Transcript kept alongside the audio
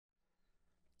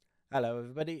Hello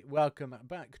everybody, welcome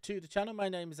back to the channel. My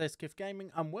name is Aceikith Gaming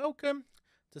and welcome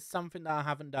to something that I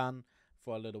haven't done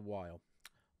for a little while.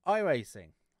 iRacing.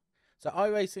 So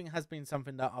iRacing has been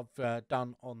something that I've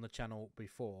done on the channel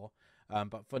before,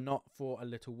 but not for a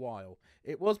little while.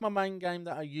 It was my main game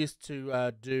that I used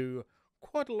to do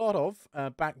quite a lot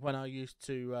of back when I used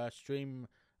to stream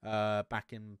back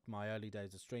in my early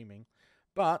days of streaming.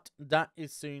 But that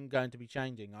is soon going to be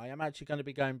changing. I am actually going to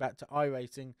be going back to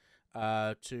iRacing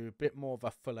to a bit more of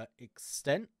a fuller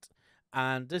extent,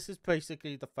 and this is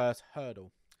basically the first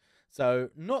hurdle. So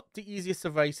not the easiest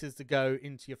of races to go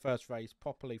into your first race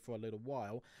properly for a little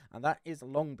while, and that is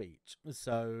Long Beach.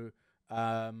 So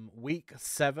week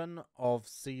 7 of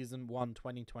season 1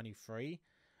 2023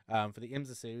 for the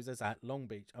IMSA series is at Long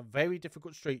Beach, a very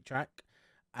difficult street track.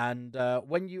 And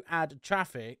when you add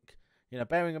traffic,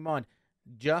 bearing in mind,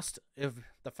 just if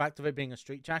the fact of it being a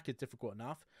street track is difficult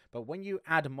enough, but when you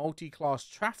add multi-class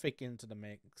traffic into the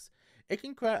mix, it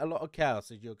can create a lot of chaos,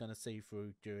 as you're going to see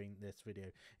through during this video.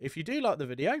 If you do like the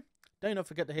video, do not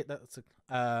forget to hit that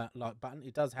like button.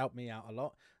 It does help me out a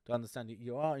lot to understand that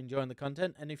you are enjoying the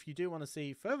content. And if you do want to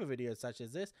see further videos such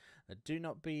as this, do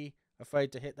not be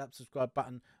afraid to hit that subscribe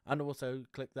button and also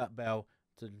click that bell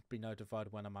to be notified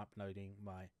when I'm uploading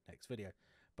my next video.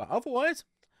 But otherwise,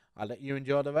 I'll let you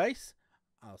enjoy the race.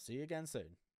 I'll see you again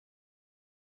soon.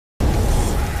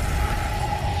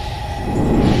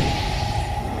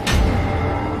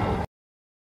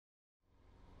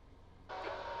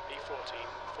 B14,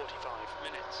 45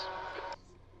 minutes.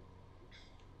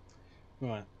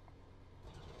 Right.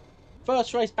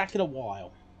 First race back in a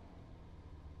while.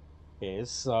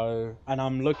 And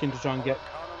I'm looking to try and get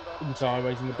into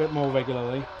iRacing a bit more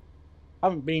regularly. I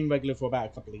haven't been regular for about a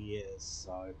couple of years,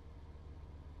 so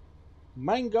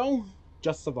main goal,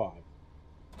 just survive.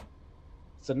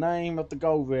 It's the name of the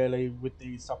goal, really, with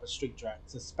these type of street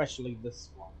tracks, especially this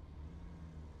one.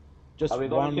 Just Are we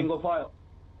going single file?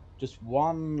 Just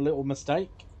one little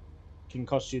mistake can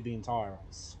cost you the entire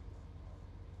race.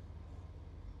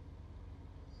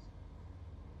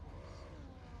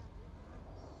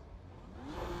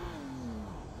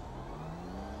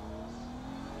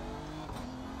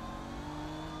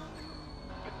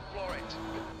 Floor it.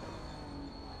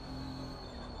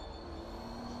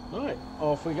 Right,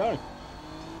 off we go.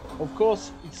 Of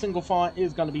course, single fire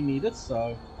is going to be needed,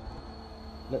 so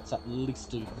let's at least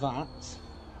do that.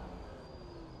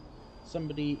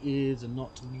 Somebody is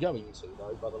not going to,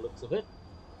 though, by the looks of it.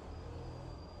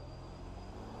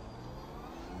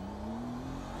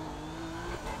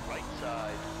 Right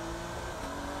side.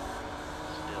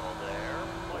 Still there.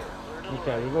 Clear to the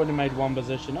Okay, right. we've already made one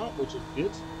position up, which is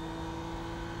good.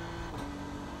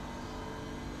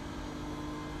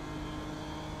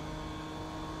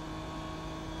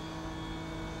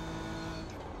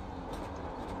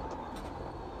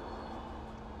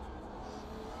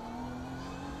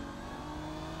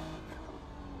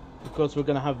 Of course, we're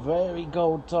going to have very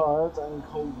cold tyres and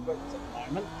cold brakes at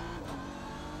the moment.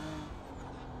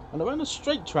 And around a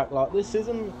straight track like this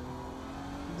isn't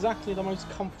exactly the most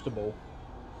comfortable.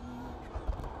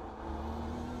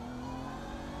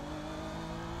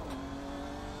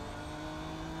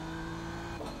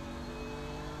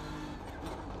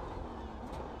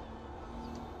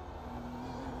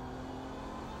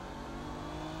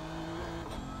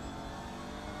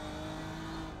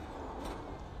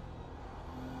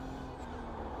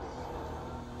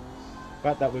 The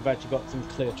fact that we've actually got some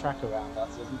clear track around us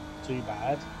isn't too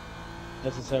bad,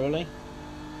 necessarily.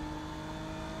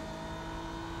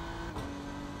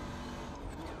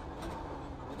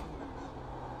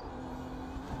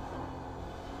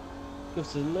 Gives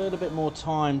us a little bit more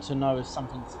time to know if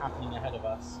something's happening ahead of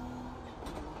us.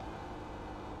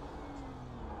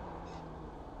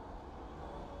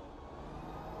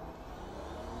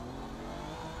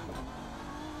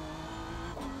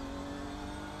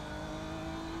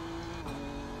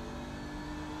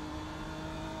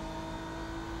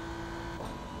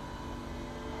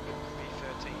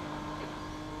 B13.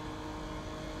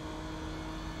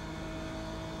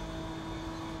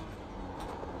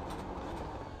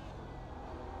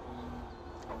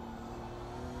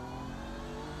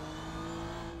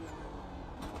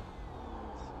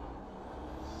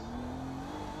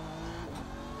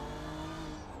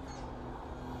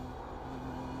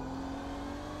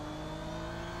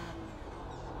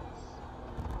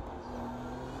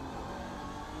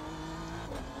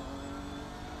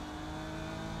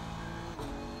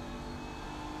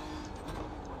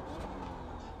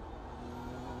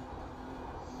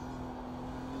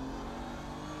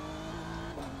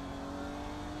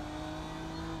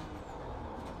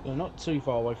 We're not too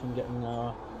far away from getting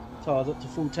our tyres up to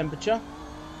full temperature.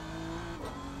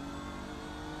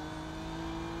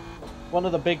 one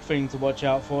of the big things to watch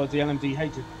out for is the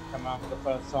LMDH if come out for the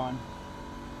first time,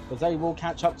 because they will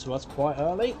catch up to us quite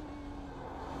early.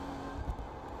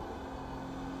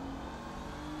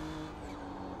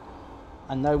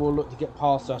 And they will look to get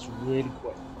past us really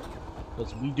quick,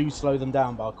 because we do slow them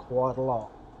down by quite a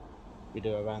lot. We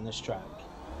do around this track.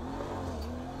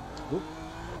 Oop.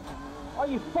 Are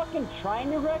you fucking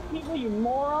trying to wreck people, you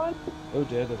moron? Oh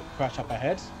dear, there's a crash up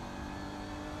ahead.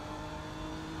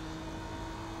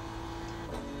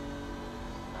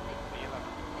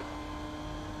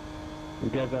 You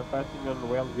guys are passing on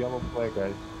the yellow flag,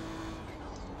 guys.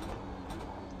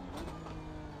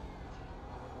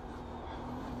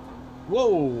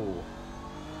 Whoa!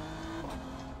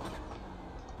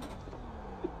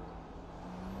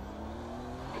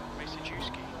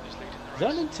 Is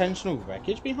that an intentional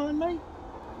wreckage behind me?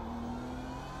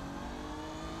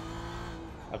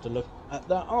 I have to look at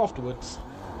that afterwards.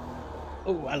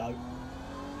 Oh, hello.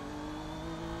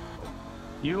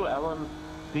 You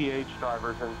LMDH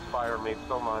drivers inspire me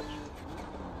so much.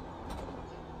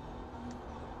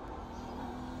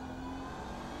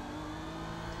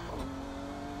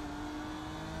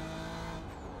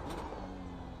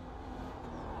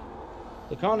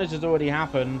 The carnage has already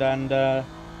happened, and the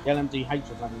LMDH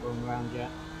hasn't gone around yet.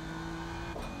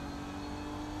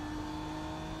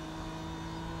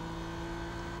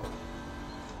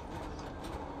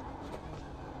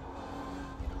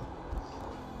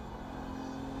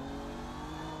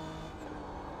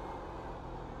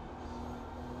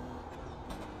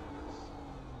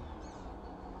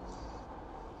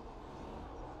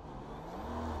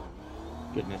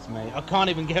 Goodness me, I can't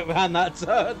even get around that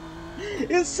turn.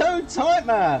 It's so tight,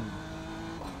 man.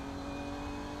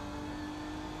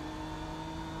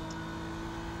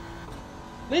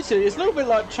 Literally, it's a little bit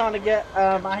like trying to get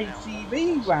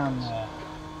ATV round there.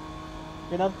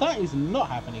 You know, that is not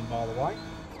happening, by the way.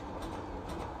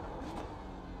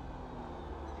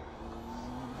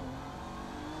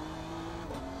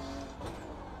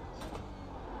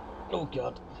 Oh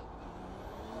God.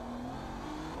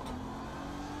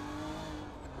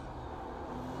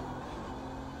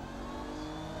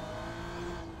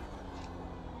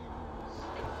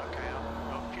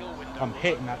 I'm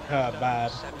hitting that curb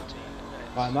bad.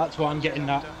 Right, that's why I'm getting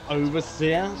that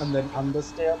oversteer and then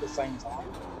understeer at the same time,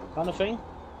 kind of thing.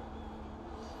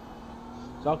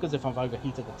 It's like as if I've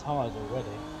overheated the tyres already.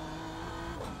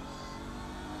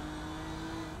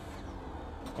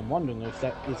 I'm wondering if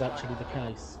that is actually the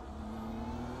case.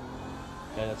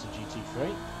 Okay, that's a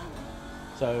GT3.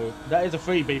 So that is a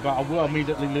freebie, but I will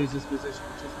immediately lose this position,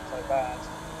 which isn't so bad.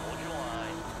 Hold your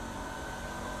line.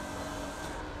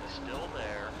 He's still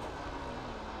there.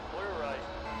 Clear right.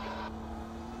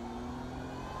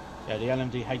 Yeah, the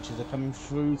LMDHs are coming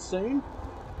through soon.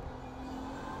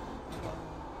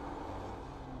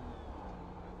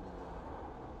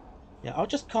 Yeah, I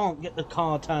just can't get the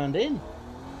car turned in.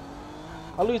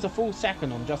 I lose a full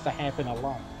second on just a hairpin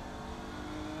alone.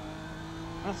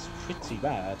 That's pretty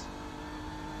bad.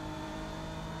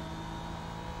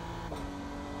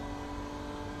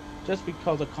 Just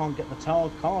because I can't get the car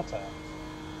turned.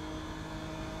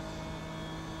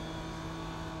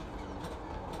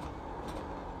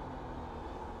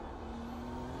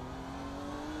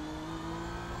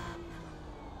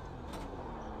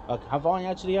 Like, have I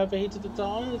actually overheated the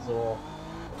tyres, or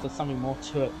is there something more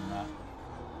to it than that?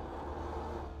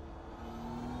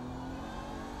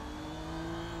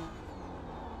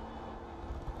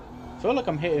 I feel like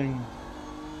I'm hitting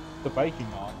the braking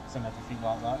marks and everything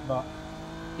like that, but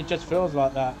it just feels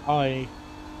like that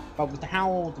but with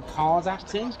how the car's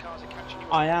acting,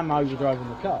 I am overdriving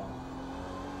the car.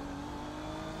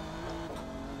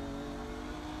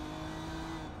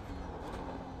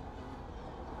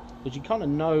 Because you kind of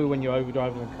know when you're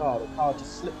overdriving the car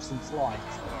just slips and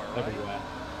slides everywhere.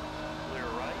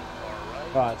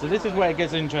 Right, so this is where it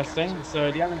gets interesting.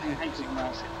 So the LMDH is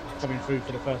now coming through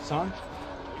for the first time.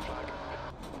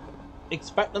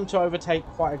 Expect them to overtake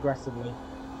quite aggressively.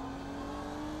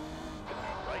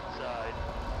 Right side.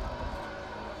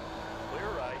 Clear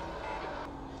right.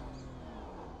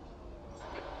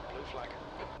 Blue flag.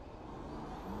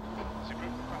 There's a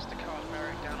group across the cars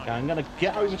bearing down on Okay, I'm going to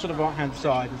get over to the right hand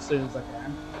side as soon as I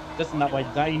can. Just in that way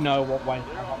they know what way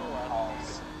to come up the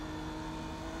cars.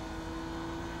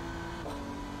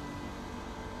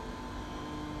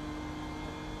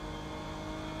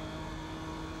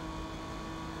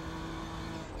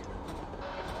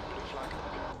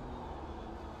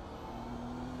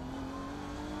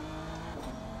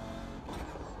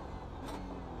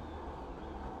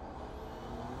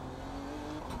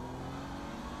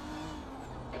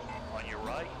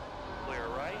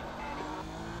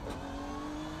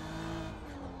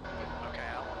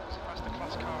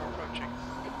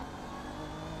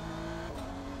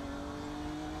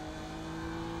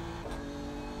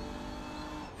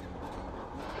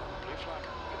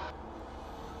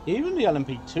 Even the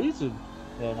LMP2s are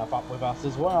there enough up with us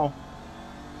as well.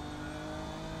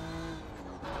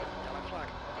 Yellow flag.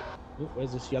 Oh,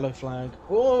 where's this yellow flag?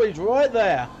 Oh, he's right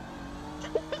there.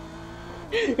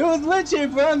 It was literally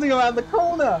bouncing around the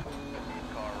corner.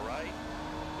 Car right.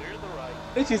 Clear to the right.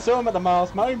 Literally saw him at the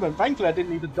last moment. Thankfully, I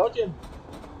didn't need to dodge him.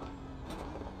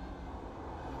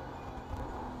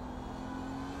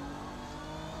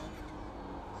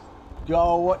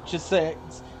 Gotta watch your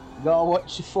six. Gotta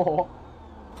watch your four.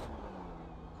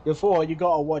 Your four, you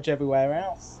gotta watch everywhere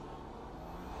else.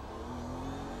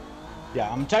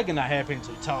 Yeah, I'm taking that hairpin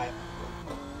too tight.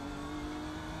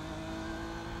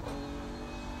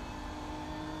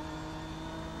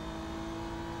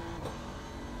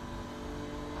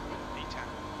 B10.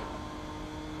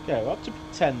 Okay, we're up to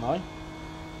 10 though.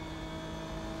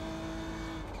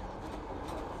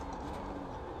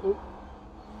 Oop.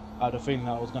 I had a feeling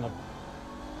that I was gonna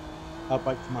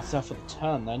outbike for myself at the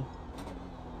turn then.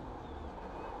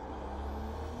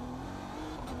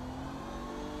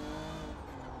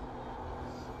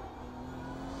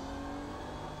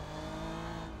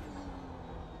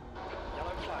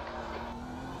 Yellow flag.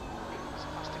 There's a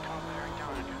faster car bearing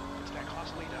down on you. It's their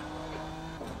class leader.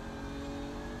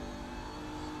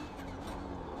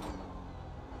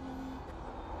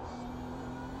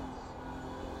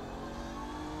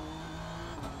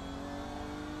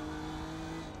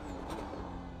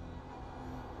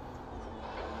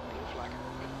 Blue flag.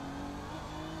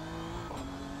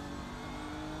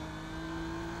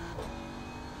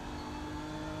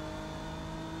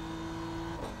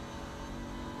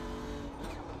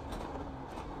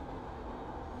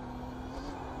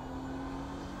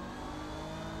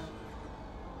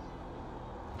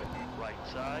 Right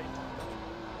side.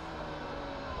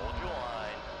 Hold your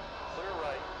line. Clear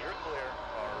right. You're clear.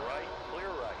 Car right. Clear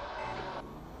right.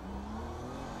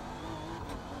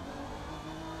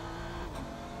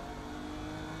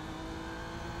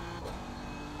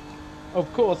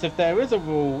 Of course, if there is a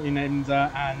rule in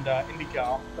IMSA and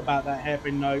IndyCar about that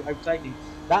hairpin no overtaking,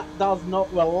 that does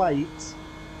not relate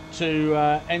to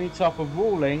any type of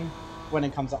ruling when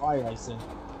it comes to iRacing.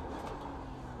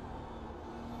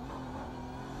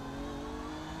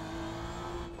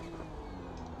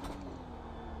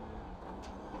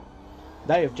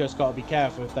 They have just got to be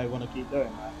careful if they want to keep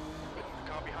doing that. The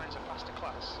car behind's a faster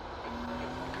class.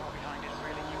 The car behind is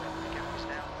really you. The gap is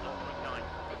now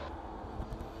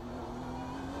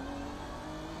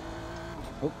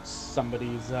 0.9. Oops,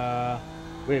 somebody's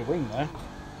rear wing there.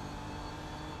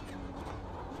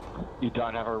 You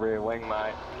don't have a rear wing,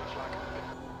 mate. Blue flag.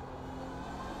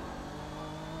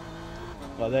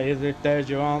 Well, there's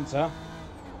your answer.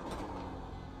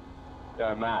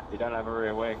 Yo, Matt, you don't have a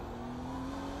rear wing.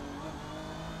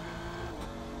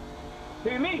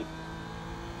 Who, me?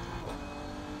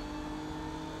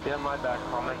 Yeah, my bad.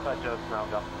 Comments I just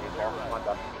smelled up. My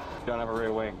bad. You don't have a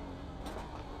rear wing.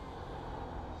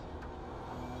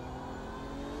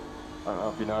 I don't know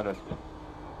if you noticed.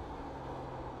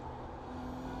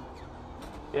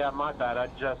 Yeah, my bad. I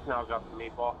just now got the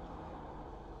meatball.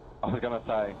 I was gonna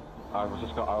say, I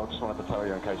just wanted to tell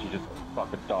you in case you just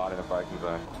fucking died in a braking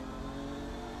zone.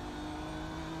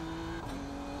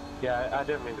 Yeah, I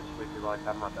didn't mean to squeeze you like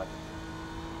that, my bad.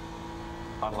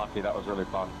 Unlucky, that was really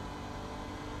fun.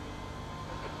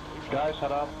 Guys,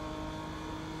 shut up.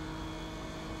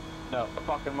 No, the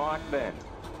fucking mic then.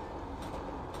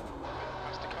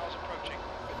 Faster cars approaching.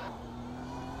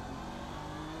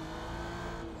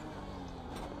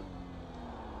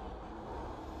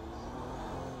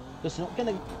 It's not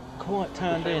going to quite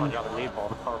turned in. I got a meatball,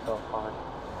 the car felt fine.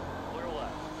 Clear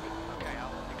left. Okay,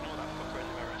 Al, ignore that fucker in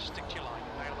the mirror. Stick to your line.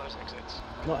 Nail those exits.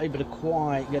 Not able to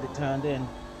quite get it turned in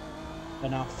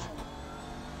enough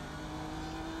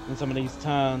in some of these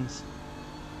turns.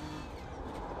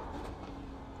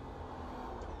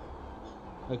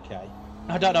 Okay.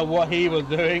 I don't know what he was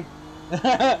doing. There's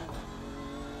a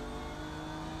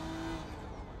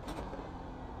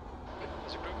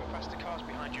group of faster cars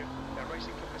behind you. They're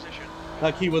racing for position.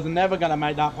 Like he was never going to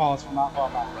make that pass from that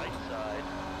far back. Right side.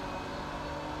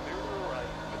 Clear to the right.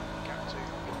 Gap 2.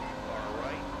 Car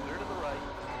right. Clear to the right.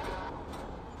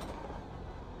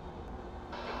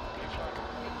 Blue flag.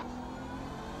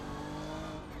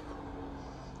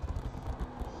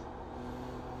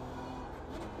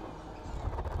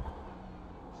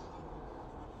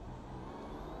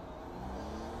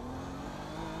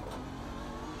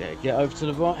 Okay, get over to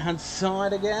the right hand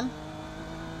side again.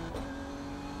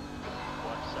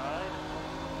 Left side.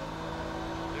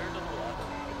 Clear to the left.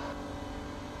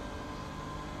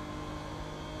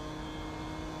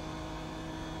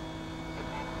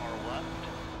 Car left.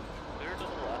 Clear to the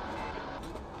left.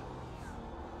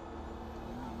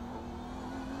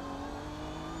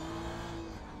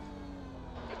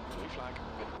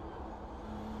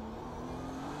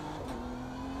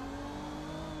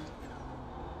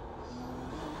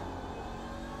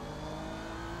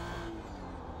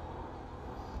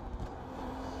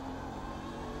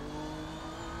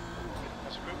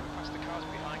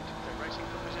 Racing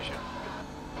for position.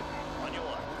 On your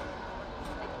left.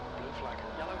 Blue flag,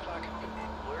 yellow flag.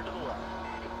 Clear to the left.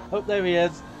 Oh, there he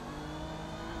is.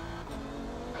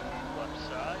 Left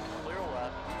side, clear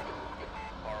left.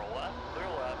 Far left, clear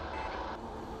left.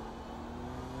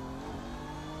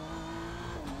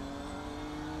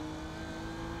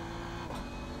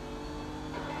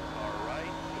 Far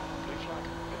right, blue flag.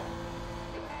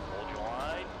 Hold your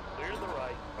line, clear to the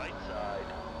right, right side.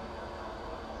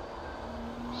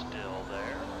 Still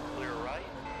there, clear right.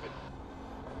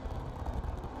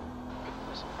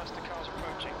 There's some faster cars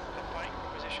approaching. They're fighting for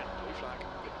position, blue flag.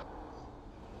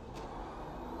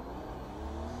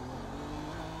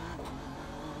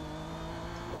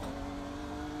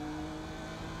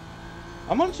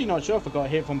 I'm honestly not sure if I got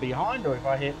hit from behind or if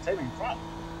I hit Tim in front.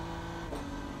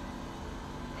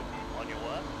 On your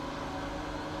left.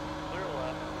 Clear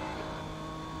left.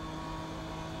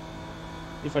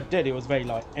 If I did, it was very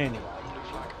light anyway. Blue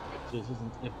flag. So this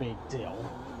isn't a big deal.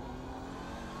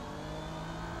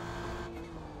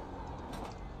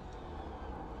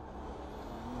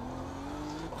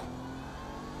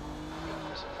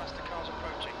 There's some faster cars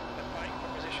approaching. They're fighting for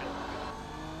position.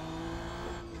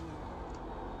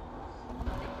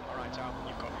 Alright, Al,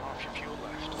 you've got half your fuel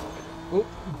left. Oop,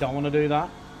 don't want to do that.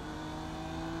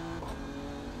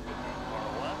 Far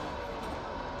left.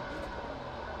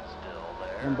 Still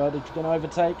there. Remember, if you're going to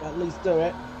overtake, at least do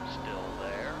it. Still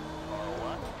there. Far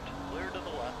left. Clear to the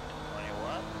left. On your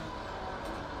left.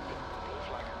 Blue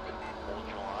flag. Hold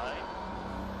your line.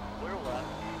 Clear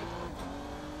left.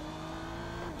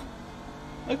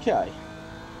 Okay.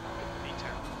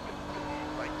 D10.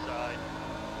 Right side.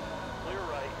 Clear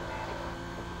right.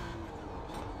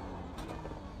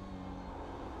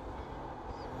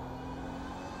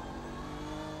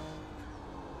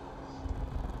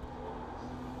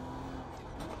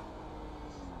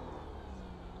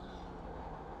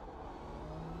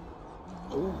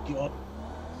 Oh, God.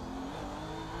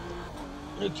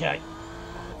 Okay.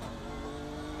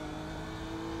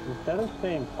 Instead of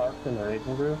staying parked in the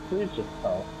racing group, please just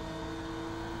help.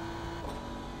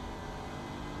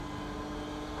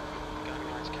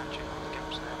 Guiding lights catching on the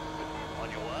gaps now. On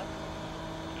your left.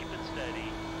 Keep it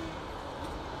steady.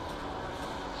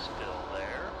 Still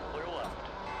there. Clear left.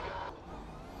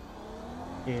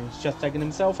 He's just taking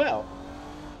himself out.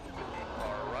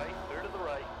 Far right. Clear to the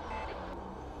right.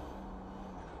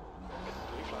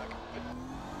 Blue flag.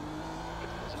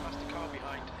 There's a faster car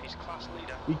behind. He's class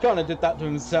leader. He kind of did that to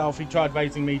himself. He tried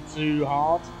racing me too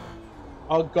hard.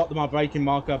 I got my braking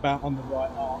marker about on the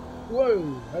right arm.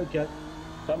 Whoa, okay.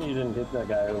 Tell me you didn't hit that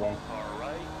guy earlier. Far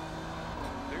right.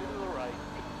 Clear to the right.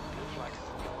 Blue flag.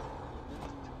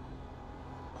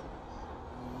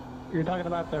 You're talking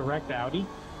about the wrecked Audi?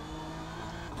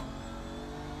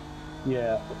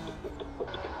 Yeah.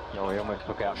 No, he almost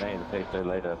took out me in the P2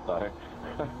 later, so.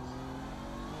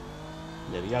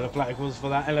 Yeah, the yellow flag was for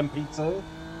that LMP2.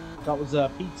 That was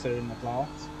P2 in the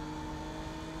class.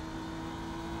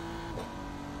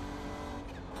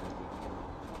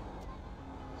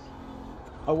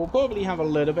 I will probably have a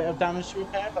little bit of damage to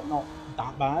repair, but not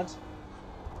that bad.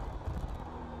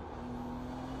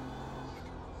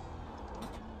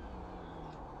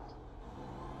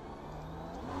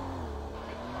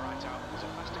 Alright, Al. There's a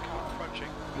faster car approaching.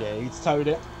 Yeah, he's towed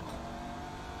it.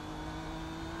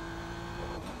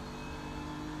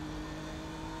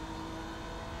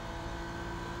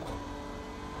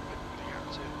 The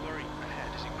auxiliary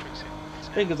ahead is increasing. It's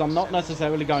Because I'm not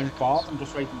necessarily going fast, I'm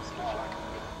just racing slow.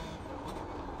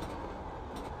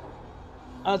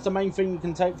 That's the main thing you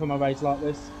can take from a race like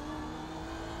this.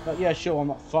 But yeah, sure, I'm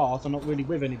not fast, I'm not really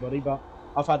with anybody, but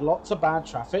I've had lots of bad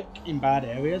traffic in bad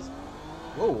areas.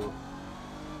 Whoa.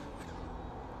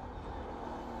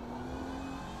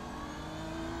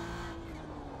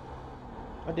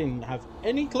 I didn't have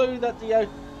any clue that the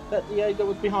Diego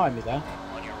was behind me there.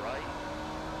 On your right.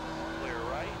 Clear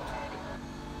right.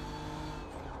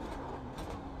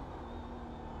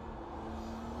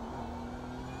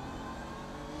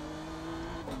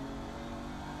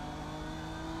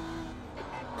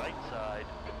 Right side.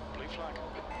 Blue flag.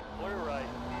 Clear right.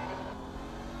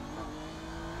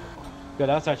 Good,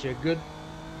 that's actually a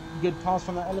good pass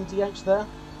from that LMDH there.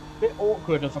 Bit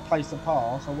awkward of a place to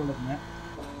pass, I will admit.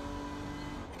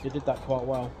 You did that quite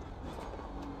well.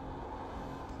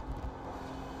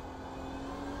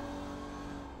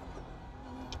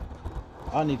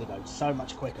 I need to go so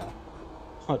much quicker.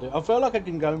 I do. I feel like I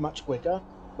can go much quicker,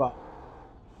 but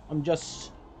I'm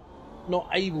just not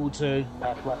able to.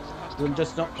 I'm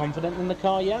just not confident in the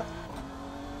car yet.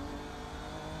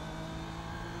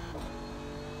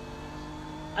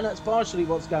 And that's partially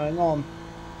what's going on.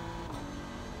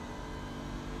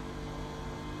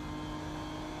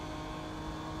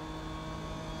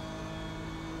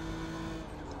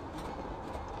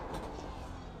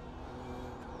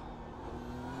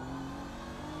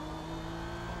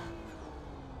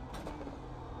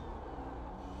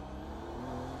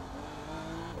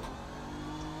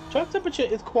 Track temperature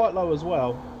is quite low as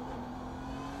well.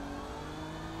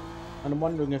 And I'm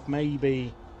wondering if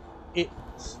maybe the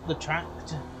track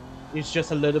is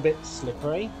just a little bit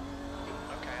slippery.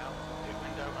 Okay, Al. Pit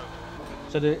window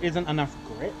open. So there isn't enough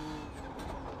grip.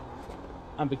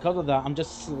 And because of that, I'm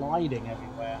just sliding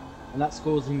everywhere. And that's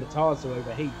causing the tires to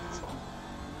overheat.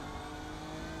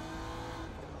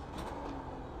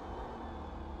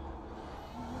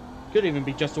 Could even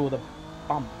be just all the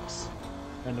bumps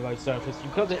in the road surface.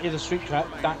 Because it is a street track,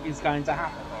 that is going to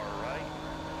happen. All right.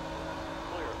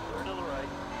 Clear. Clear to the right.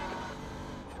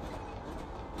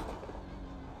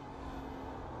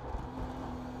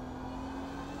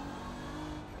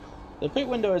 The pit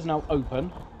window is now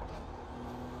open.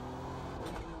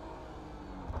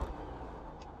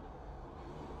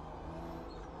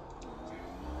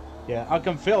 Yeah, I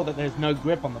can feel that there's no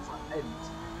grip on the front end.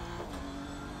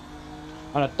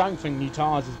 And I don't think new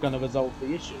tyres is going to resolve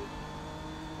the issue.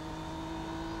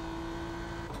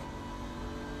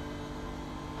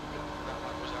 That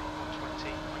one was at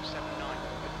 120.79.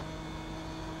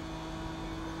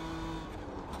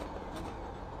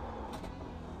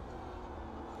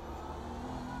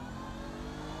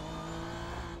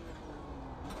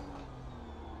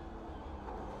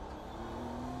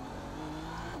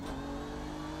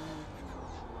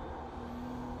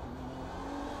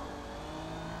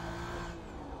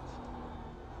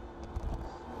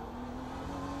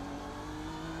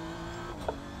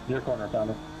 Your corner,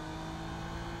 found it.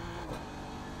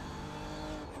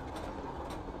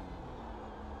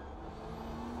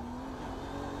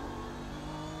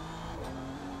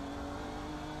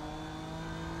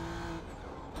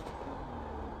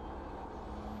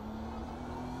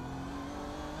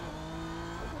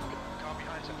 Car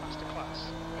behind is a faster class.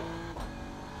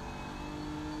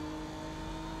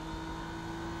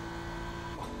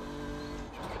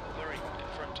 Very in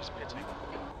front is pitting.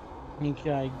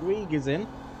 Okay, Grieg is in.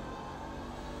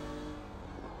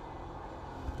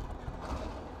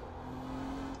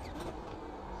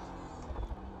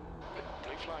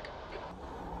 Blue flag.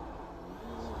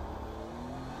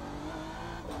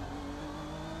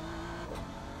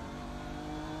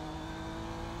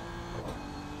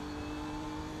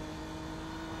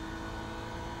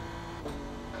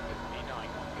 E9.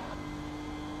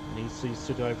 Needs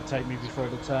to overtake me before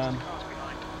the turn. Cars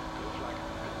behind. Blue flag.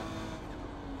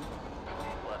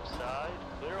 Left side.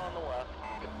 Clear on the left.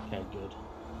 Okay, good.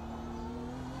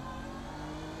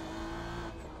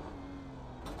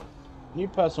 New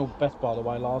personal best, by the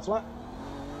way, last lap.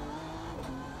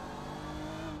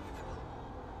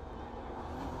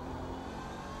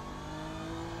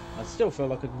 I still feel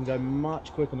like I can go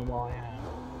much quicker than what I am.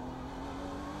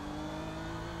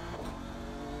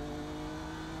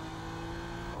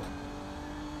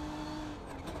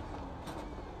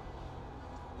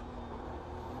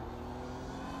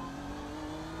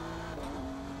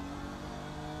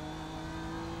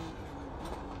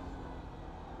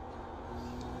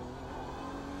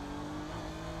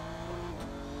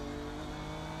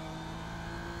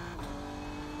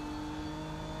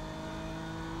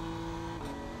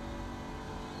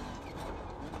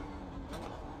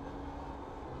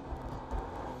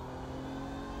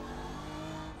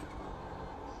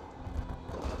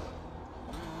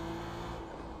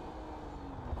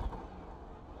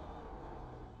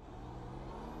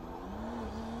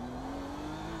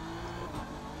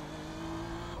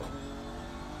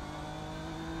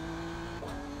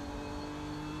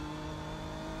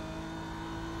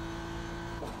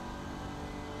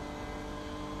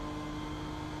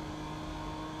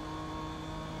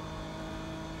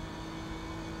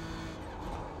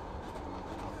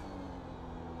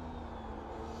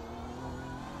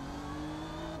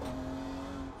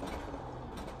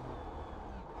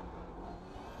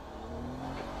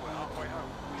 We're halfway home.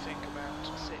 We think about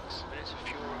 6 minutes of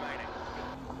fuel remaining.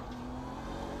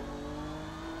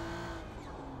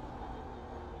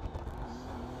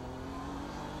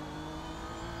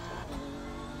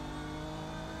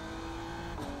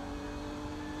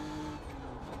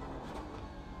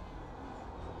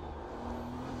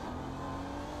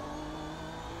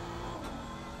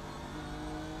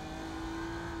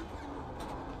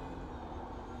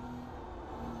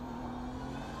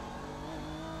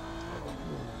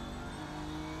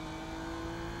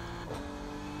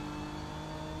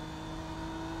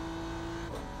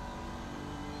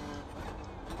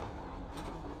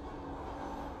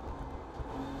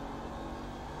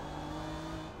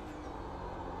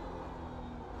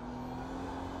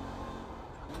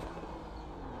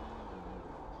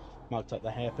 Marked up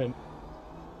the hairpin.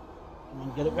 Come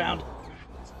on, get it round.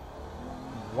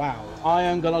 Wow, I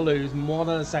am going to lose more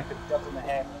than a second just in the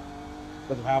hairpin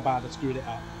because of how bad I screwed it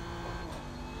up.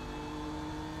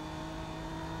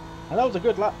 And that was a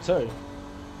good lap too. 8th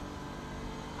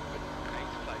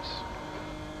place.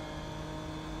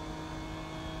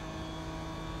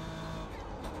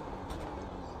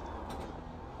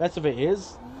 Best of it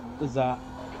is that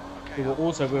we will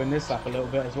also ruin this lap a little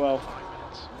bit as well. 5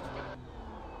 minutes.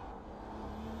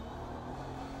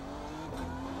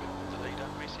 The leader,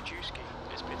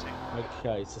 Aceikith, is pitting.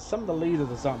 Okay, so some of the leaders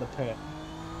are starting to pit.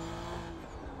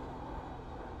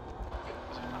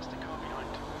 There's a faster car behind.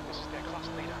 This is their class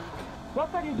leader.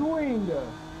 What are you doing? Blue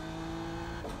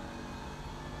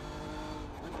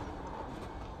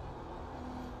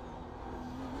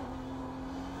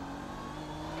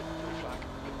flag.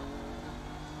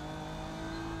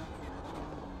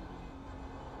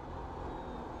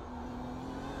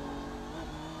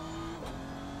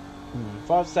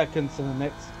 5 seconds to the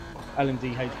next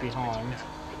LMDH behind.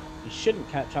 He shouldn't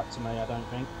catch up to me, I don't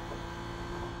think.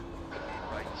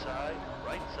 Right side,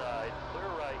 clear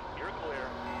right, you're clear.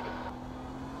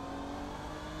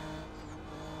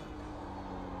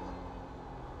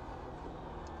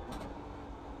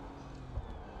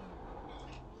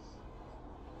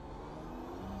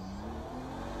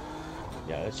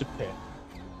 Yeah, it should pit.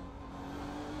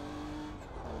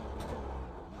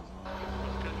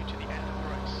 We're going to the end of the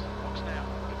race. Box now.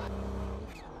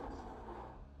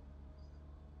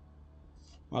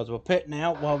 Might as well pit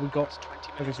now while we got It's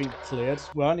 20 minutes. everything cleared.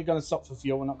 We're only going to stop for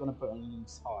fuel, we're not going to put on any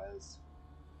tyres.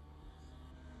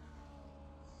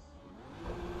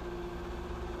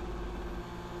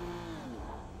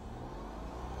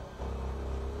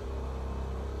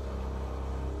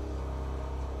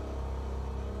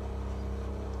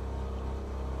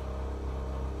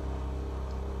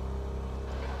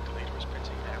 The leader is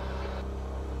pitting now.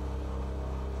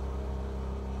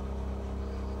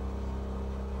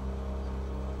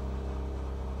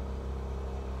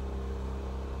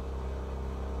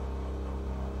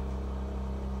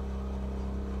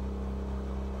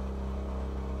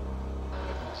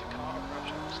 There's a car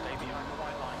approaching. Stay behind the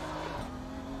white line.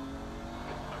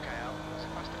 Okay, Al. There's a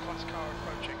faster class car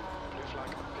approaching. Blue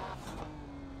flag.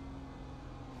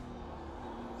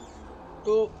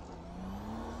 Oh.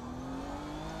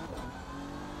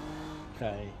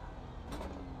 Okay.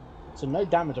 So no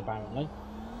damage apparently.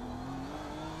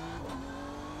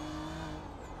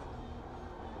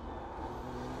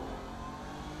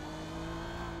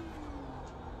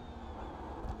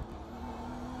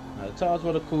 Now the tyres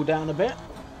would have cooled down a bit.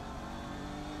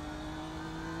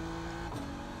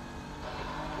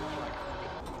 Blue flag.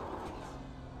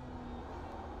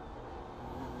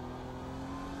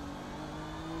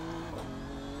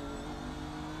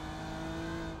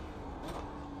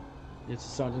 It's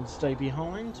deciding to stay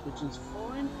behind, which is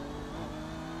fine.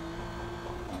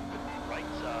 Right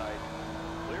side,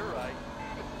 clear right.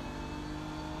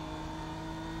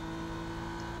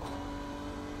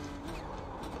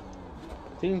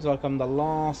 Seems like I'm the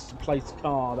last place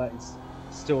car that is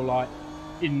still like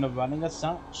in the running as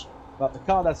such. But the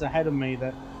car that's ahead of me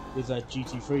that is a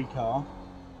GT3 car,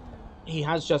 he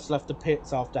has just left the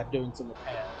pits after doing some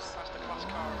repairs. Faster class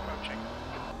car approaching.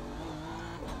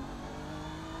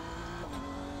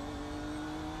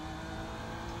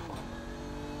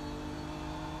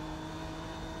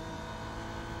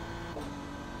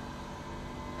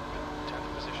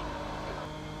 Tenth position.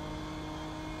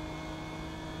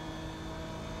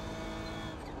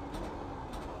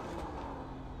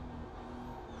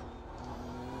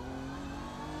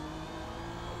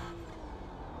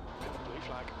 Blue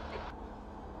flag.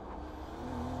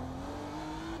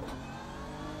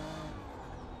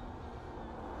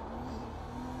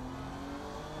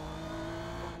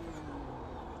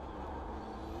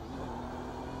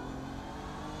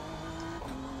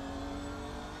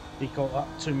 He got up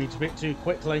to me a bit too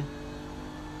quickly.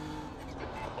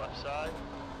 Left side.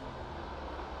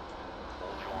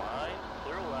 Hold your line.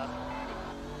 Clear left.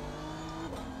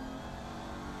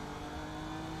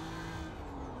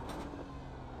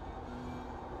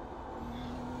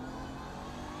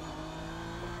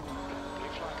 Blue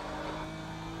flag.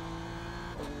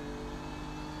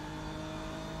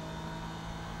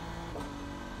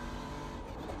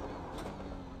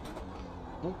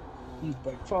 Oh, he's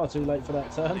brake far too late for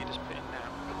that turn. Leader's pitting now.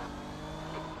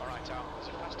 Alright, Al. There's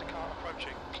a faster car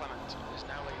approaching. Clement is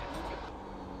now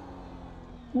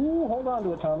leading. Ooh, hold on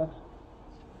to it, Thomas.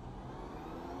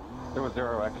 It was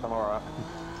 0x, I'm alright.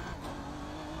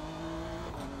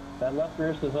 That left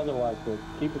rear says otherwise, so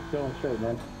keep it going straight,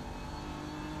 man. Blue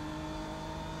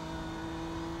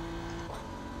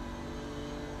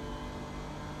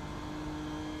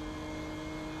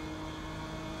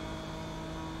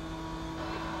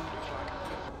flag.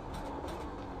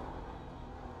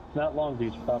 It's not Long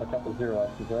Beach without a couple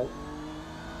 0x's, right?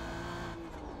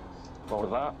 What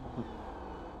was that?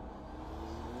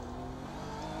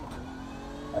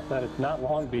 I said it's not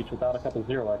Long Beach without a couple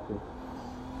zero X's.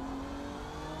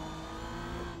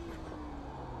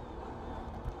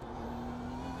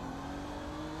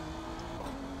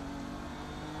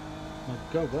 Oh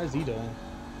god, what is he doing?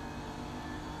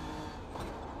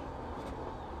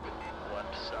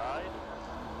 Left side.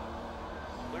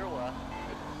 Clear left.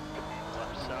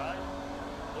 Left side.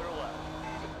 Clear left.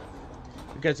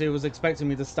 Because he was expecting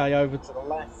me to stay over to the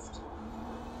left.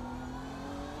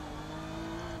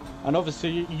 And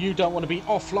obviously you don't want to be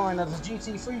offline as a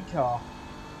GT3 car.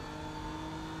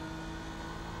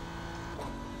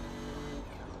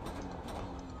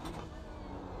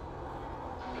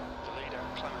 The leader,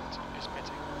 Clement, is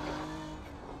pitting.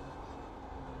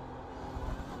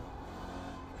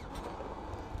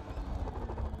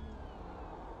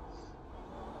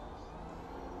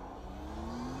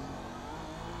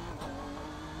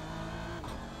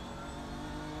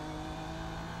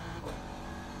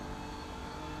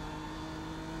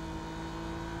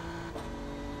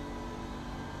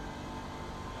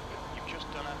 You've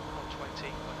just done a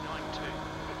 120.92.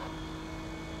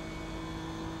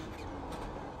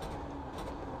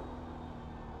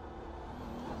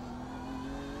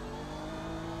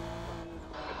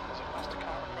 There's a faster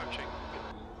car approaching.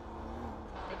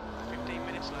 15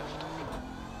 minutes left.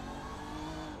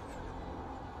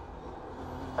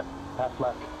 Pass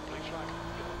left. Blue flag.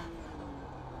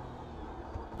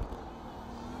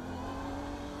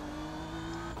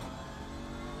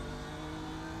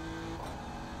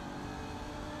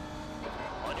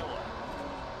 On your left.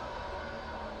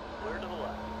 Clear to the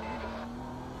left.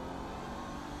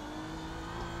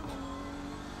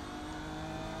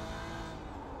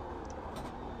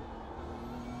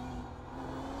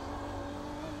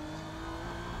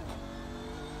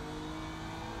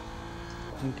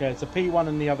 Okay, so P1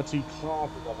 and the other two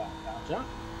cars have got that encounter.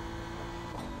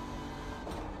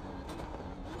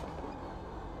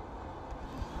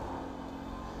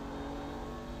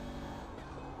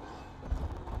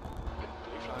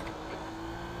 Blue flag.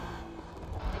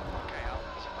 Okay, Al,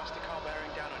 there's a faster car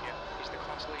bearing down on you. He's the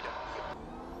class leader.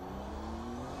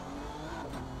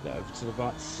 Go over to the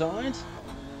right side.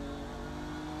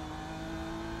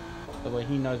 That way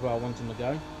he knows where I want him to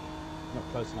go.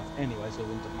 Not close enough anyway, so it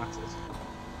wouldn't have mattered.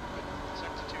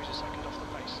 Sector 2 is a second off the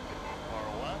pace. Far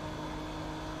left.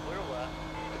 Clear left.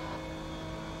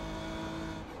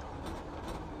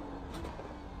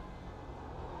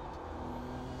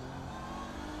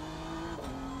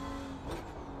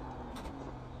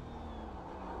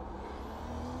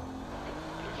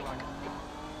 Blue flag.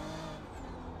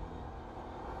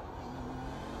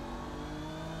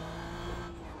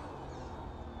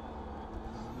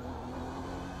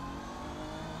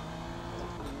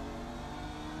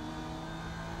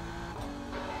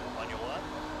 On your left.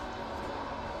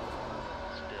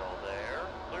 Still there.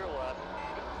 Clear left.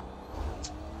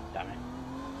 Damn it.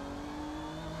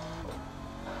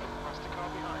 Faster car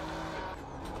behind.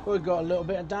 Well, we got a little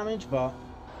bit of damage, but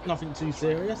nothing too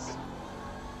serious.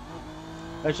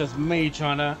 That's just me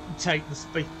trying to take the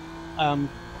speed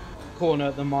corner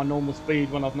at my normal speed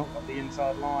when I've not got the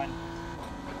inside line.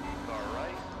 Car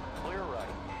right. Clear right.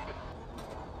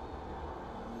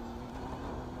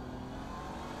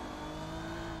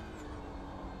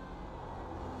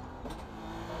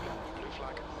 Blue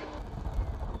flag.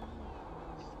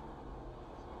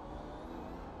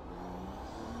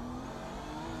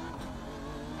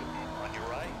 On your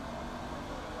right.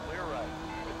 Clear right.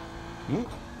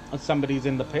 Somebody's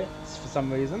in the pits for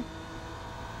some reason.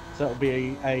 So it'll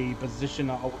be a position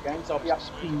that I'll gain. So I'll be up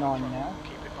to P9 now.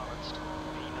 Keep it balanced.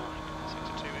 P9.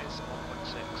 Sector 2 is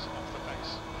 1.6 off the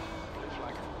pace. Blue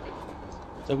flag.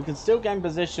 So we can still gain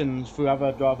positions through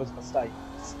other drivers'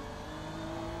 mistakes.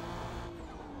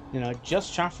 You know,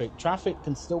 just traffic. Traffic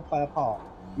can still play a part,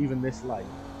 even this late.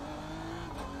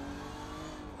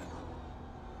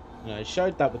 You know, it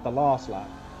showed that with the last lap.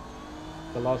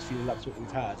 The last few laps that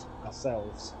we've had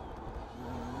ourselves.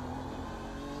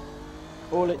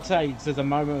 All it takes is a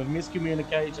moment of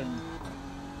miscommunication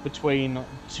between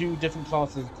two different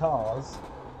classes of cars,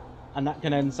 and that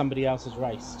can end somebody else's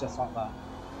race, just like that.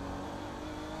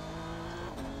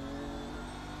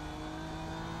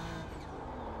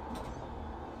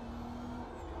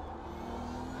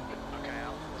 Okay,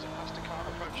 Al, there's a faster car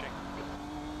approaching.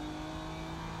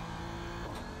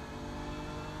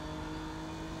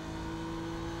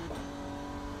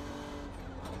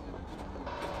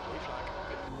 Blue flag.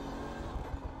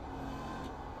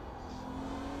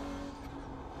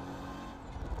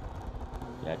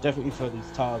 Yeah, definitely feel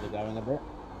these tires are going a bit.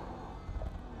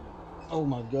 Oh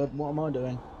my god, what am I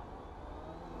doing?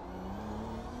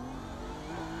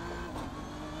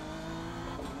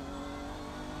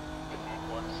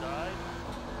 side,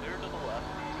 clear to the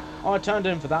left. I turned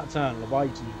in for that turn, way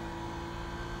too.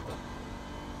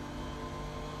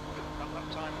 Lap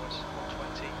time was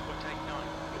 1:20.89.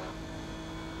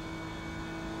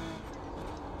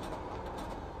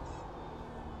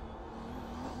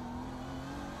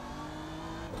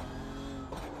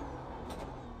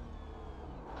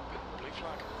 Blue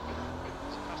flag.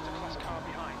 It's a faster class car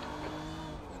behind.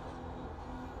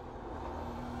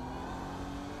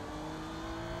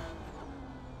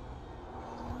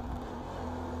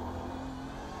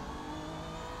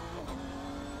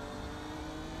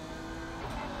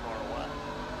 Far left.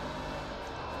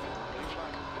 Blue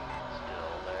flag.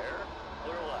 Still there.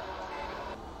 Clear left.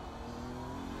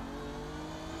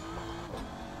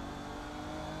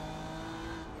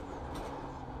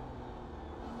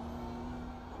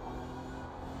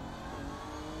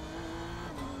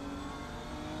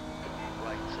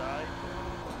 Right side.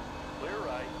 Clear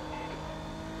right.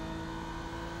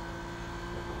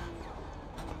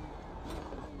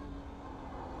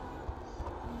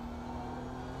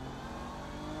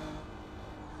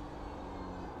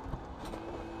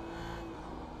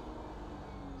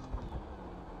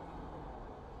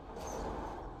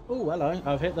 Oh, hello.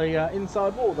 I've hit the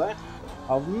inside wall there.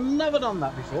 I've never done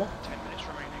that before. 10 minutes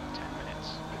remaining. 10 minutes.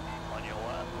 On your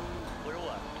left. Clear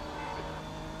left.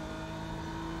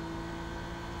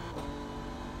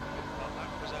 Well, that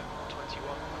was at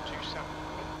 21.27.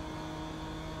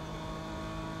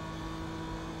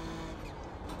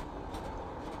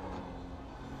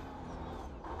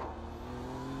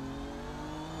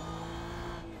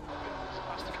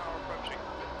 Faster car approaching.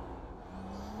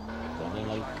 Got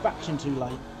nearly fraction too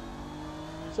late.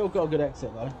 Still got a good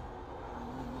exit though.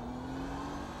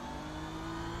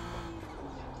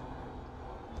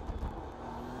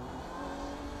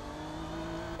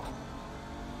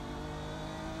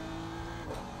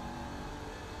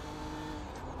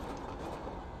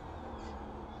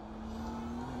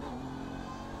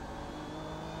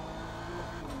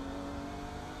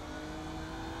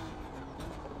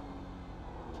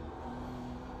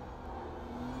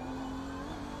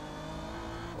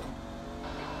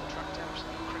 Track temps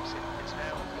increasing. It's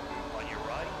now on your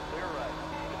right. Clear right.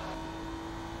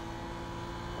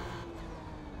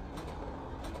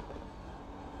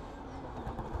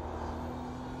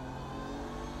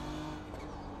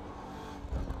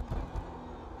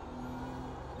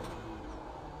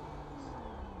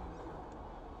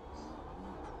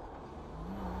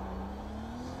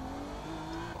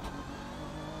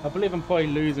 I believe I'm probably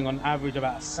losing on average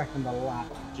about a second a lap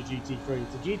to GT3.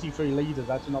 The GT3 leader's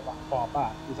actually not that far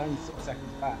back. He's only 6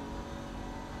 seconds back.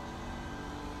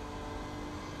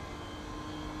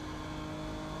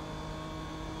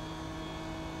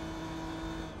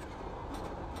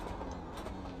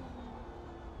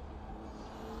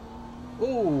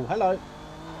 Ooh, hello.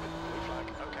 Blue flag.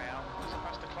 Okay, Al. There's a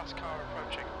faster class car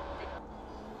approaching.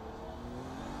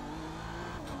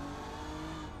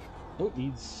 Oh,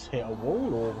 he's hit a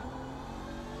wall or...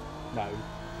 No.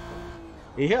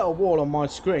 He hit a wall on my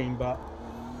screen, but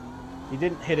he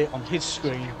didn't hit it on his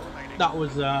screen. That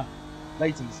was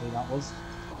latency, that was.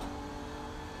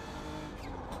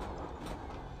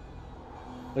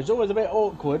 It's always a bit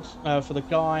awkward for the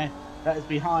guy that is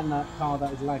behind that car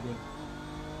that is lagging.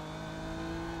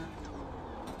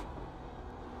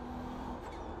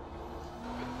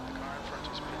 The car in front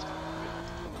is pitting.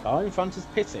 Car in front is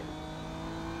pitting.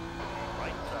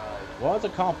 Right side. Why is the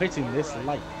car pitting this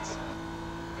late?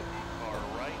 Far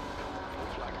right. Blue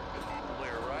flag.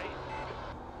 Clear right.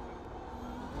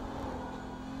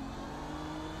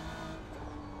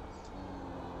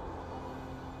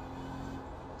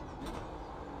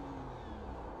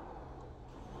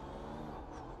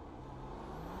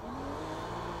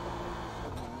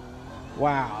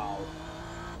 Wow.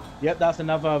 Yep, that's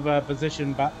another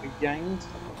position back we gained.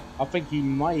 I think he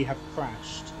may have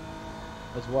crashed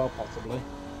as well, possibly.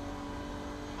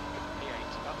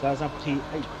 P8. So that's up P8.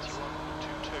 21.22.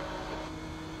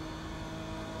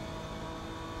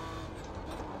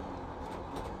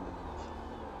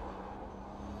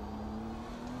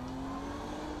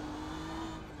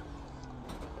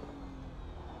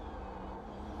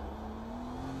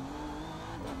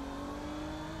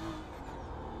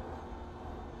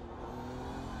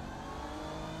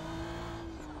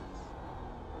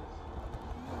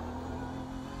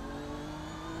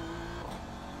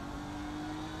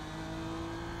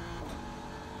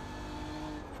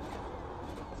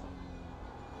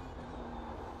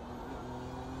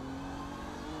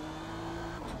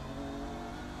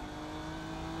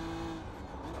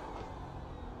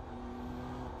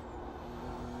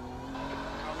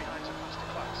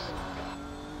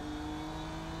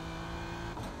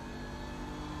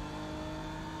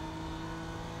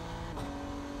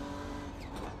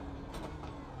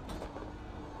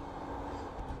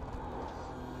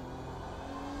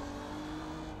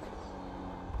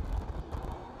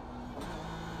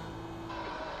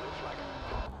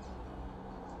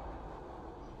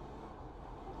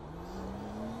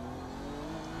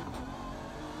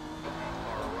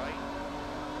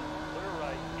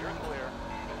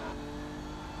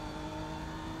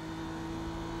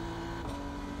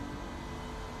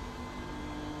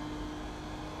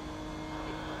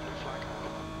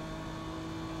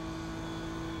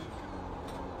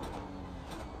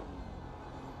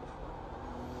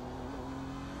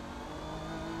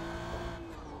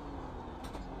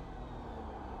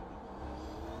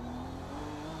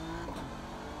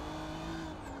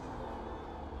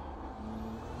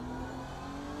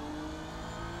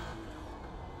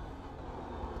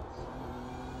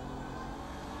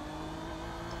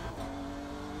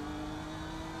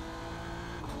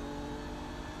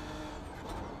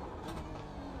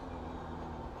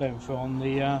 Going through on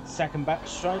the second back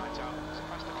straight. Right out. There's a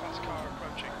faster class car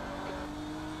approaching.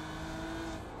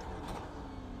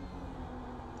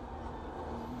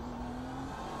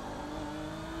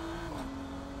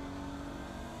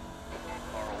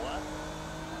 Far left.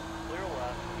 Clear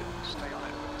left. Stay on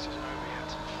it. This isn't over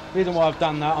yet. Reason why I've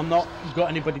done that, I'm not got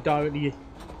anybody directly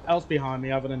else behind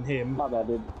me other than him, My bad,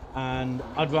 dude. and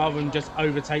I'd rather him just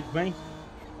overtake me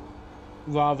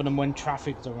rather than when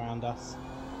traffic's around us,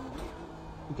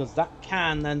 because that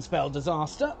can then spell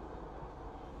disaster.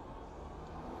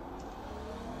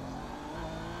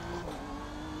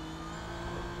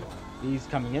 He's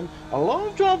coming in. A lot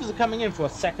of drivers are coming in for a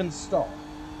second stop.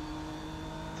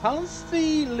 Has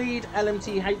the lead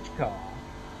LMTH car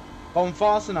gone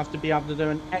fast enough to be able to do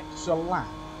an extra lap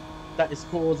that is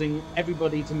causing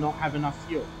everybody to not have enough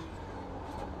fuel?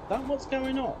 Is that what's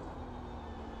going on?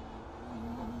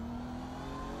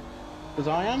 Because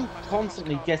I am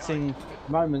constantly getting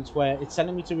moments where it's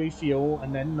telling me to refuel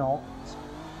and then not.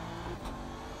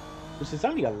 Which is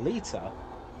only a litre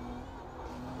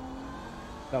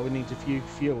that we need to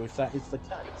fuel if that is the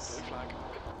case. Blue flag.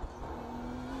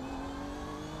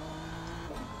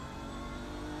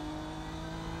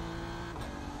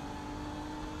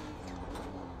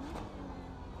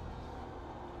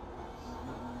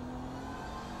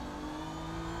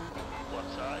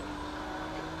 Left side.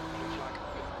 Blue flag.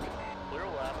 Clear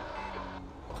left.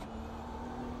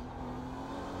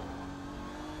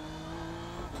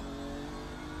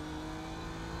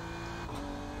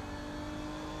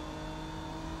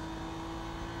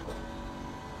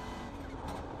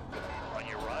 On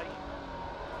your right.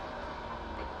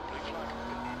 Blue flag.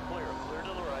 Clear. Clear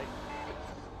to the right.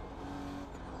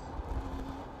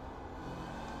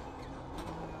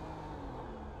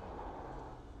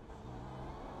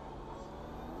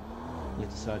 Need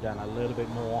to slow down a little bit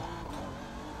more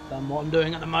than what I'm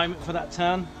doing at the moment for that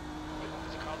turn.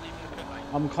 There's a car leaving the pit lane.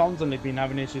 I'm constantly been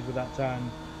having issues with that turn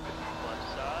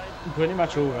Left side. pretty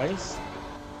much all race.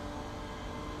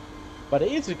 But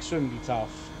it is extremely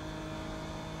tough.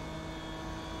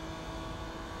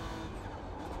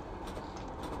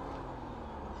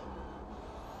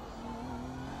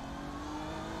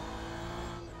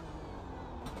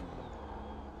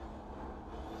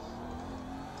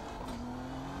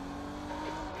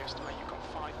 We estimate you've got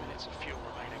 5 minutes of fuel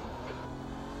remaining.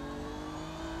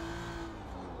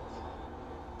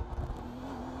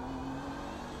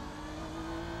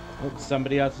 Oh,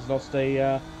 somebody else has lost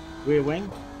a rear wing.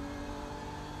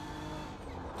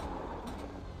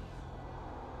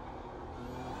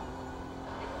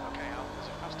 Okay, Al, there's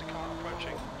a faster car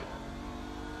approaching.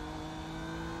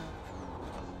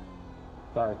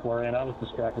 Sorry, Florian, I was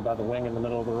distracted by the wing in the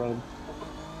middle of the road.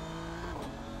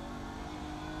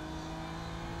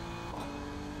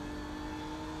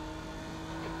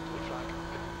 Blue flag.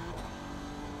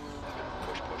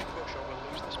 Push, push, push, or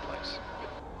we'll lose this place.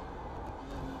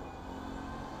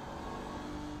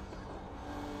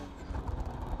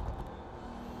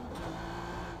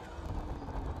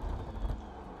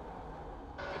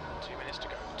 Two minutes to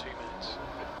go. 2 minutes.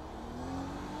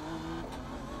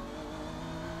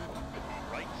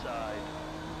 Right side.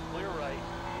 Clear right.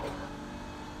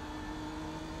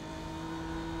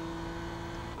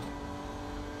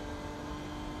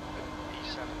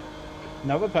 E7.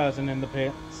 Another person in the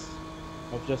pits,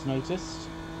 I've just noticed.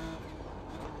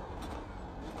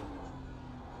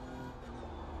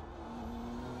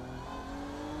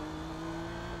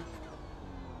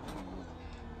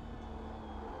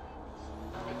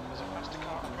 There's a faster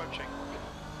car approaching.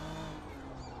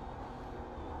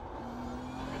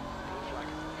 Blue flag.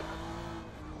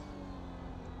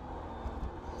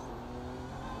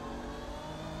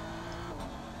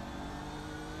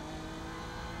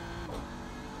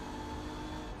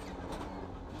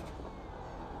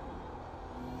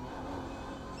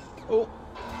 Oh,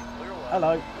 Clear left.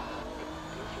 hello. Blue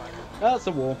flag. That's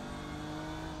a wall.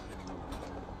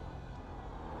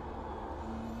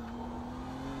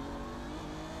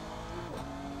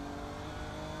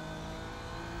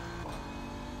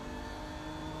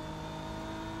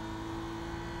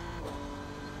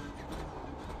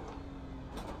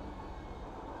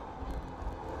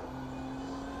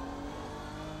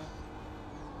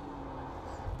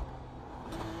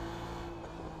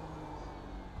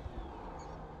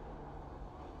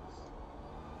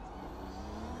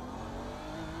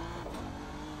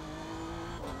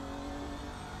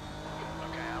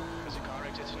 Okay, Al, there's a car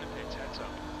exiting the pit. Heads up.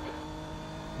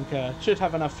 Okay, I should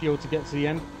have enough fuel to get to the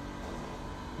end.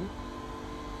 We're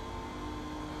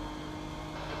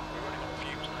running on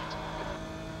fumes, mate.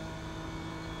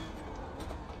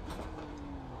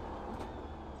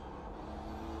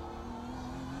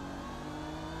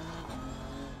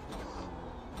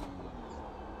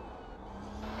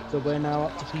 So we're now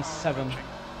up to P7.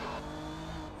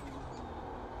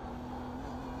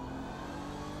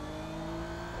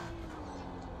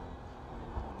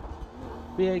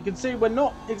 But yeah, you can see we're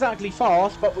not exactly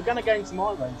fast, but we're going to gain some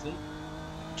iRacing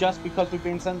just because we've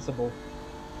been sensible.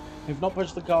 We've not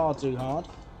pushed the car too hard.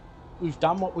 We've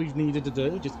done what we've needed to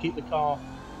do, just keep the car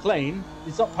clean.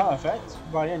 It's not perfect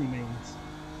by any means,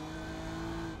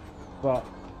 but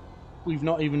we've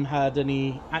not even had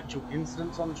any actual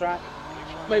incidents on track.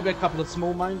 Maybe a couple of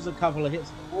small moans, a couple of hits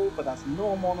of the wall, but that's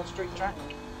normal on a street track,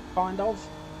 kind of.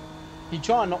 You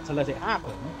try not to let it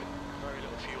happen. Very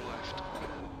little fuel left.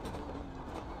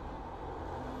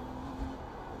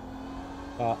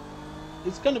 But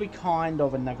it's going to be kind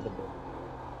of inevitable.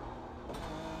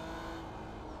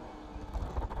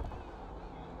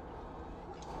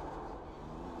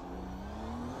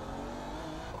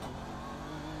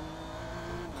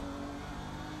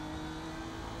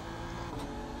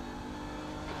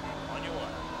 On your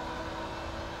left.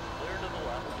 Clear to the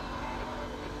left.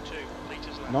 2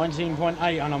 litres left.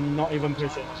 19.8 and I'm not even pushing.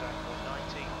 Time was at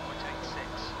 19.86.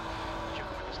 Did you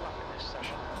cover this lap in this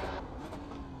session?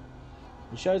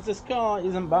 It shows this car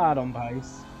isn't bad on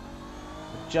pace.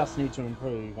 I just need to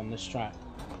improve on this track.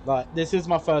 Like, this is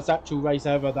my first actual race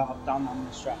ever that I've done on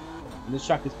this track. And this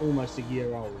track is almost a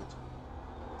year old.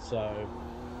 So,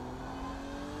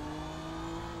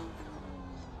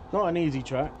 not an easy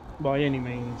track by any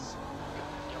means.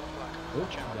 Yellow flag.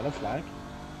 Ooh, yellow flag.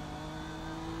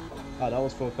 Oh, that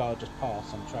was for a car just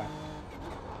passed on track.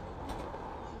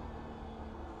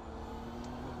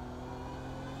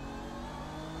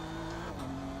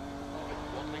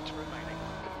 One litre remaining.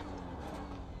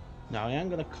 Now I am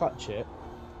going to clutch it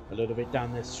a little bit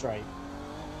down this straight.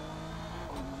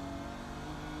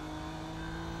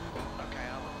 Okay,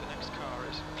 Al, the next car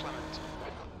is Clement.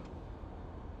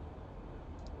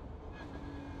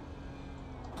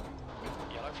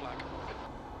 Yellow flag.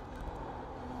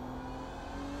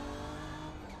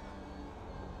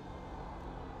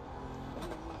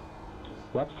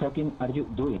 What fucking are you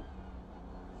doing?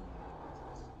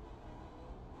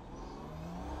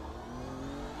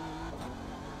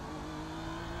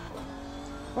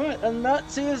 Right, and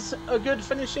that is a good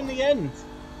finish in the end.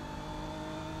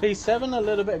 P7, a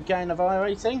little bit of gain of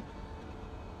iRacing.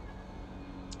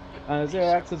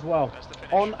 0x as well. That's the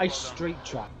finish. On Well a done. street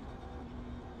track.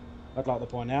 I'd like to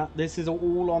point out, this is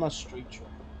all on a street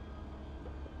track.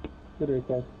 Good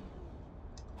record.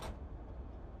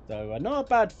 So, not a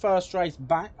bad first race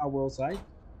back, I will say.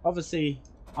 Obviously,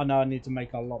 I know I need to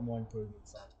make a lot more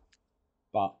improvements.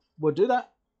 But we'll do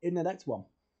that in the next one.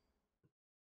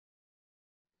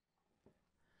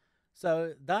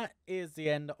 So that is the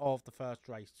end of the first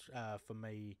race for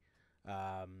me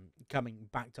coming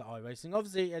back to iRacing.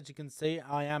 Obviously, as you can see,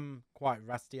 I am quite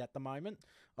rusty at the moment.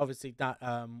 Obviously, that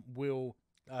will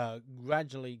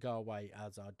gradually go away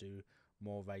as I do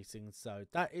more racing. So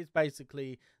that is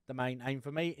basically the main aim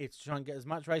for me. It's to try and get as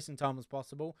much racing time as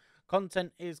possible.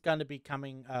 Content is going to be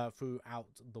coming throughout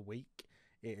the week.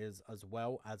 It is as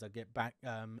well as I get back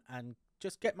and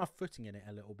just get my footing in it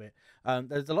a little bit.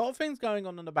 There's a lot of things going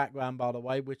on in the background, by the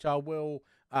way, which I will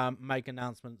make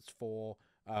announcements for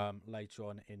later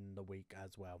on in the week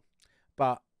as well.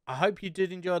 But I hope you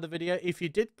did enjoy the video. If you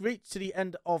did reach to the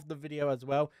end of the video as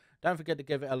well, don't forget to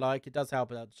give it a like. It does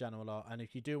help out the channel a lot. And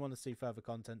if you do want to see further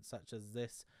content such as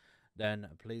this, then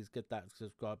please get that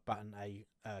subscribe button a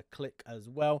click as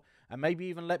well. And maybe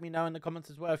even let me know in the comments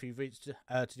as well if you've reached to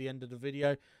the end of the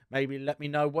video. Maybe let me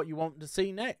know what you want to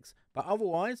see next. But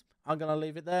otherwise, I'm going to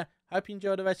leave it there. Hope you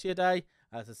enjoy the rest of your day.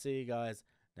 I'll see you guys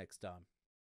next time.